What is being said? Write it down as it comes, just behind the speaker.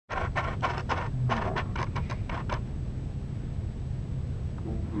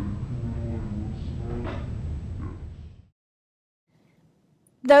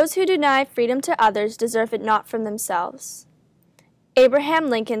Those who deny freedom to others deserve it not from themselves. Abraham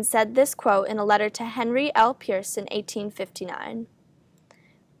Lincoln said this quote in a letter to Henry L. Pierce in 1859.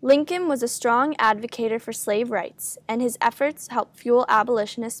 Lincoln was a strong advocate for slave rights, and his efforts helped fuel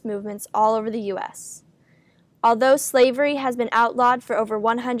abolitionist movements all over the U.S. Although slavery has been outlawed for over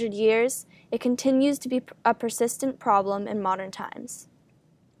 100 years, it continues to be a persistent problem in modern times,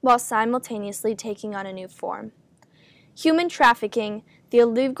 while simultaneously taking on a new form. Human trafficking, the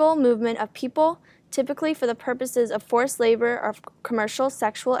illegal movement of people, typically for the purposes of forced labor or commercial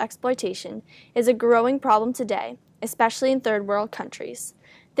sexual exploitation, is a growing problem today, especially in third world countries.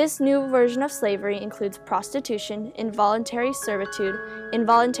 This new version of slavery includes prostitution, involuntary servitude,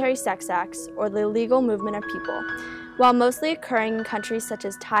 involuntary sex acts, or the illegal movement of people. While mostly occurring in countries such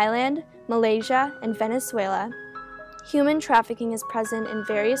as Thailand, Malaysia, and Venezuela, human trafficking is present in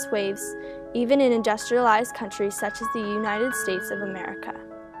various ways, even in industrialized countries such as the United States of America.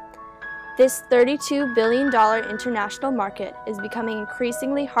 This $32 billion international market is becoming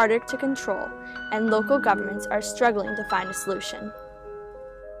increasingly harder to control, and local governments are struggling to find a solution.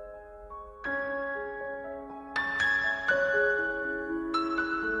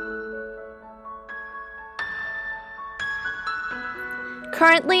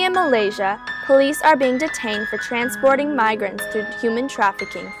 Currently in Malaysia, police are being detained for transporting migrants through human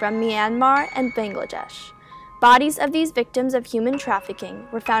trafficking from Myanmar and Bangladesh. Bodies of these victims of human trafficking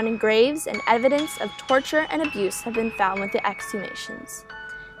were found in graves, and evidence of torture and abuse have been found with the exhumations.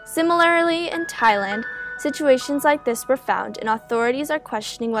 Similarly, in Thailand, situations like this were found, and authorities are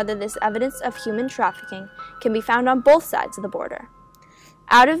questioning whether this evidence of human trafficking can be found on both sides of the border.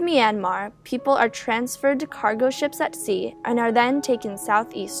 Out of Myanmar, people are transferred to cargo ships at sea and are then taken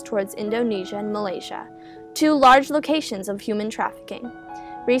southeast towards Indonesia and Malaysia, two large locations of human trafficking.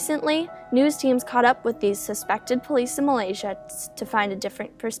 Recently, news teams caught up with these suspected police in Malaysia to find a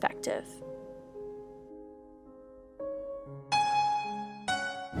different perspective.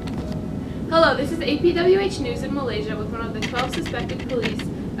 Hello, this is APWH News in Malaysia with one of the 12 suspected police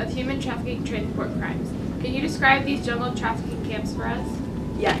of human trafficking transport crimes. Can you describe these jungle trafficking camps for us?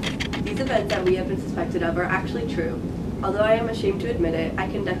 Yes, these events that we have been suspected of are actually true. Although I am ashamed to admit it, I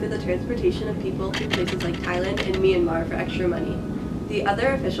conducted the transportation of people to places like Thailand and Myanmar for extra money. The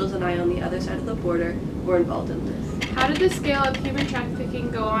other officials and I on the other side of the border were involved in this. How did the scale of human trafficking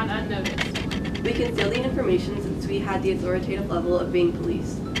go on unnoticed? We concealed the information since we had the authoritative level of being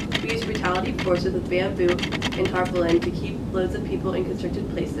police. We used brutality forces with bamboo and tarpaulin to keep loads of people in constricted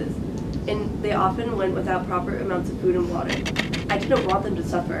places, and they often went without proper amounts of food and water. I didn't want them to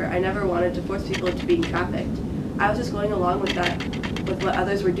suffer. I never wanted to force people into being trafficked. I was just going along with what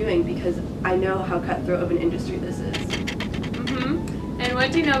others were doing because I know how cutthroat of an industry this is. And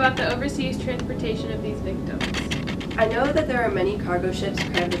what do you know about the overseas transportation of these victims? I know that there are many cargo ships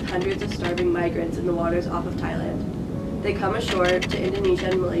crammed with hundreds of starving migrants in the waters off of Thailand. They come ashore to Indonesia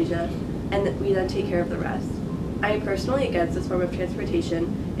and Malaysia, and we then take care of the rest. I am personally against this form of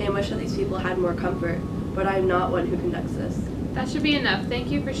transportation and wish that these people had more comfort, but I am not one who conducts this. That should be enough. Thank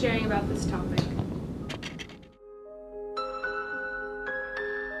you for sharing about this topic.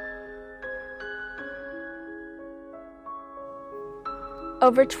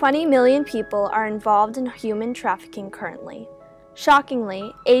 Over 20 million people are involved in human trafficking currently.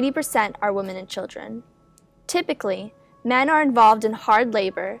 Shockingly, 80% are women and children. Typically, men are involved in hard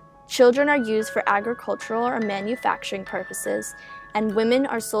labor, children are used for agricultural or manufacturing purposes, and women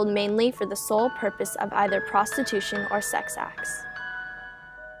are sold mainly for the sole purpose of either prostitution or sex acts.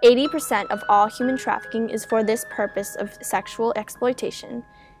 80% of all human trafficking is for this purpose of sexual exploitation,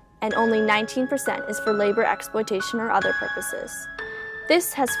 and only 19% is for labor exploitation or other purposes.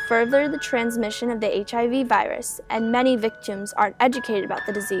 This has furthered the transmission of the HIV virus, and many victims aren't educated about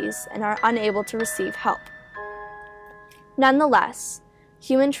the disease and are unable to receive help. Nonetheless,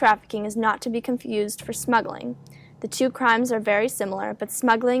 human trafficking is not to be confused for smuggling. The two crimes are very similar, but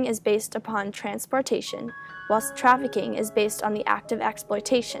smuggling is based upon transportation, whilst trafficking is based on the act of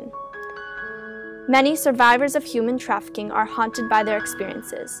exploitation. Many survivors of human trafficking are haunted by their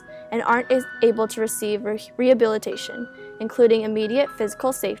experiences and aren't able to receive rehabilitation, including immediate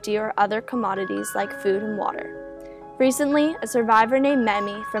physical safety or other commodities like food and water. Recently, a survivor named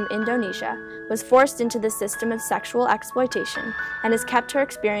Memi from Indonesia was forced into the system of sexual exploitation and has kept her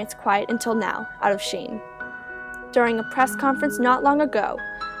experience quiet until now, out of shame. During a press conference not long ago,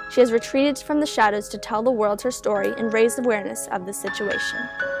 she has retreated from the shadows to tell the world her story and raise awareness of the situation.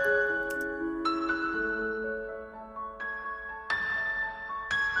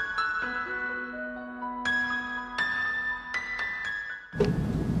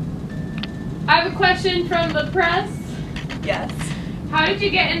 I have a question from the press. Yes. How did you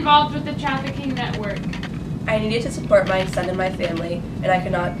get involved with the trafficking network? I needed to support my son and my family, and I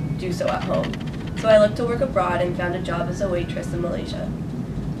could not do so at home. So I looked to work abroad and found a job as a waitress in Malaysia.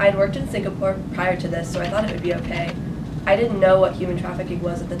 I had worked in Singapore prior to this, so I thought it would be okay. I didn't know what human trafficking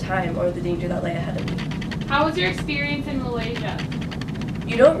was at the time or the danger that lay ahead of me. How was your experience in Malaysia?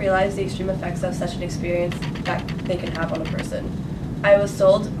 You don't realize the extreme effects of such an experience that they can have on a person. I was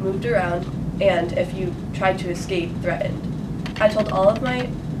sold, moved around, and if you tried to escape, threatened. I told all of my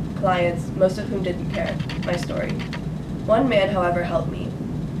clients, most of whom didn't care, my story. One man, however, helped me.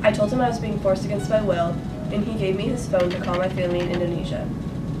 I told him I was being forced against my will, and he gave me his phone to call my family in Indonesia.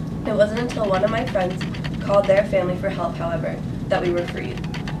 It wasn't until one of my friends called their family for help, however, that we were freed.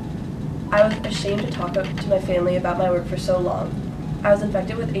 I was ashamed to talk to my family about my work for so long. I was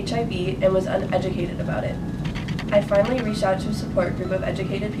infected with HIV and was uneducated about it. I finally reached out to a support group of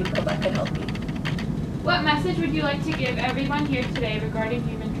educated people that could help me. What message would you like to give everyone here today regarding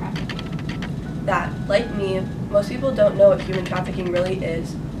human trafficking? That, like me, most people don't know what human trafficking really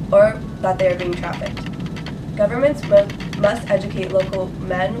is, or that they are being trafficked. Governments must educate local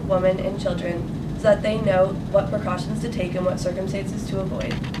men, women, and children so that they know what precautions to take and what circumstances to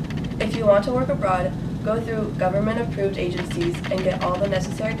avoid. If you want to work abroad, go through government-approved agencies and get all the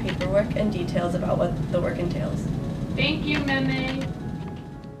necessary paperwork and details about what the work entails. Thank you, Meme.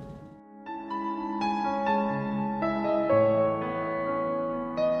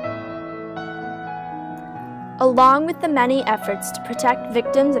 Along with the many efforts to protect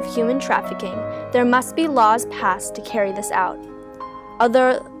victims of human trafficking, there must be laws passed to carry this out.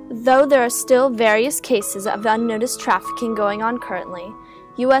 Although there are still various cases of unnoticed trafficking going on currently,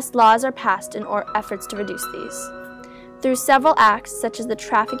 U.S. laws are passed in efforts to reduce these. Through several acts, such as the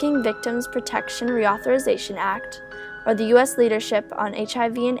Trafficking Victims Protection Reauthorization Act, or the U.S. Leadership on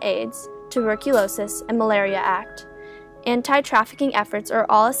HIV and AIDS, Tuberculosis, and Malaria Act, anti-trafficking efforts are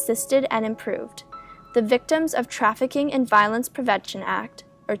all assisted and improved. The Victims of Trafficking and Violence Prevention Act,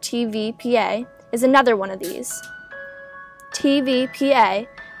 or TVPA, is another one of these. TVPA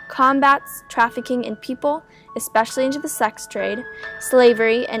combats trafficking in people, especially into the sex trade,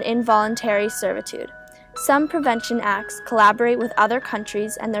 slavery, and involuntary servitude. Some prevention acts collaborate with other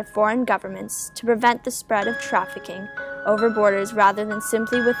countries and their foreign governments to prevent the spread of trafficking over borders rather than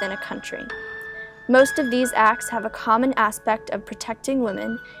simply within a country. Most of these acts have a common aspect of protecting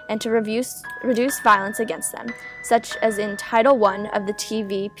women and to reduce violence against them, such as in Title I of the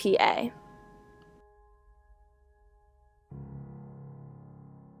TVPA.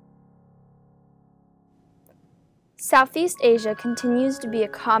 Southeast Asia continues to be a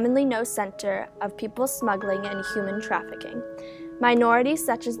commonly known center of people smuggling and human trafficking. Minorities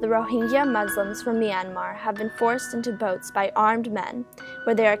such as the Rohingya Muslims from Myanmar have been forced into boats by armed men,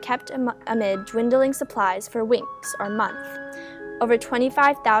 where they are kept amid dwindling supplies for weeks or months. Over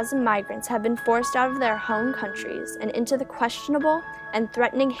 25,000 migrants have been forced out of their home countries and into the questionable and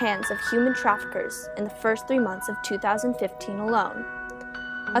threatening hands of human traffickers in the first 3 months of 2015 alone.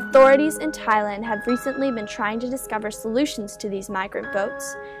 Authorities in Thailand have recently been trying to discover solutions to these migrant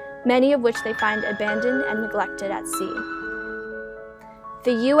boats, many of which they find abandoned and neglected at sea.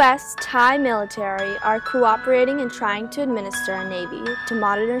 The U.S. Thai military are cooperating and trying to administer a navy to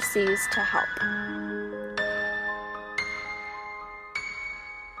monitor seas to help.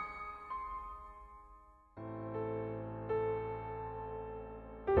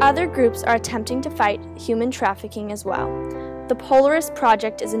 Other groups are attempting to fight human trafficking as well. The Polaris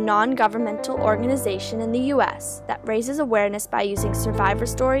Project is a non-governmental organization in the U.S. that raises awareness by using survivor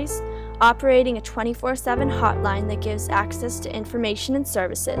stories, operating a 24/7 hotline that gives access to information and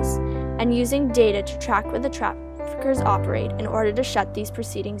services, and using data to track where the traffickers operate in order to shut these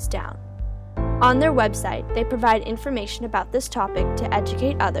proceedings down. On their website, they provide information about this topic to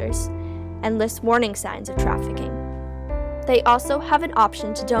educate others and list warning signs of trafficking. They also have an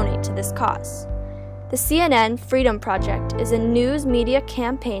option to donate to this cause. The CNN Freedom Project is a news media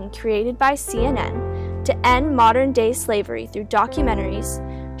campaign created by CNN to end modern-day slavery through documentaries,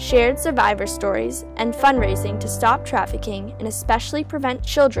 shared survivor stories, and fundraising to stop trafficking and especially prevent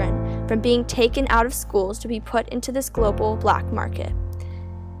children from being taken out of schools to be put into this global black market.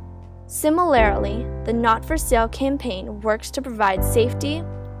 Similarly, the Not for Sale campaign works to provide safety,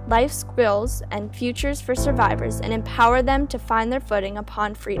 life skills, and futures for survivors and empower them to find their footing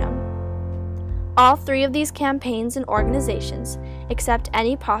upon freedom. All three of these campaigns and organizations accept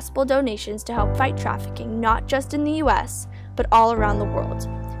any possible donations to help fight trafficking, not just in the U.S., but all around the world.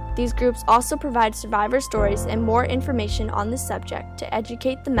 These groups also provide survivor stories and more information on this subject to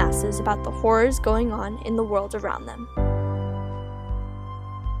educate the masses about the horrors going on in the world around them.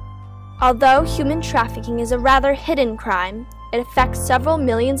 Although human trafficking is a rather hidden crime, It affects several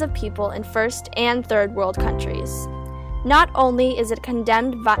millions of people in first and third world countries. Not only is it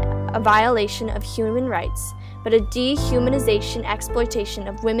condemned a violation of human rights, but a dehumanization exploitation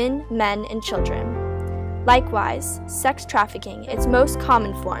of women, men, and children. Likewise, sex trafficking, its most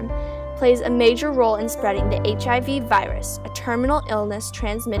common form, plays a major role in spreading the HIV virus, a terminal illness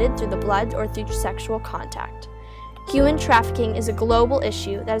transmitted through the blood or through sexual contact. Human trafficking is a global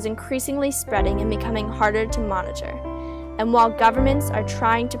issue that is increasingly spreading and becoming harder to monitor. And while governments are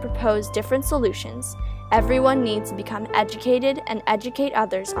trying to propose different solutions, everyone needs to become educated and educate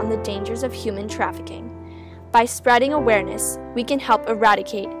others on the dangers of human trafficking. By spreading awareness, we can help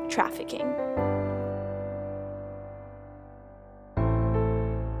eradicate trafficking.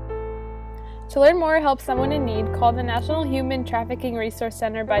 To learn more or help someone in need, call the National Human Trafficking Resource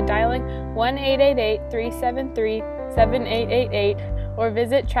Center by dialing 1-888-373-7888 or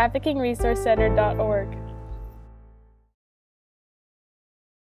visit traffickingresourcecenter.org.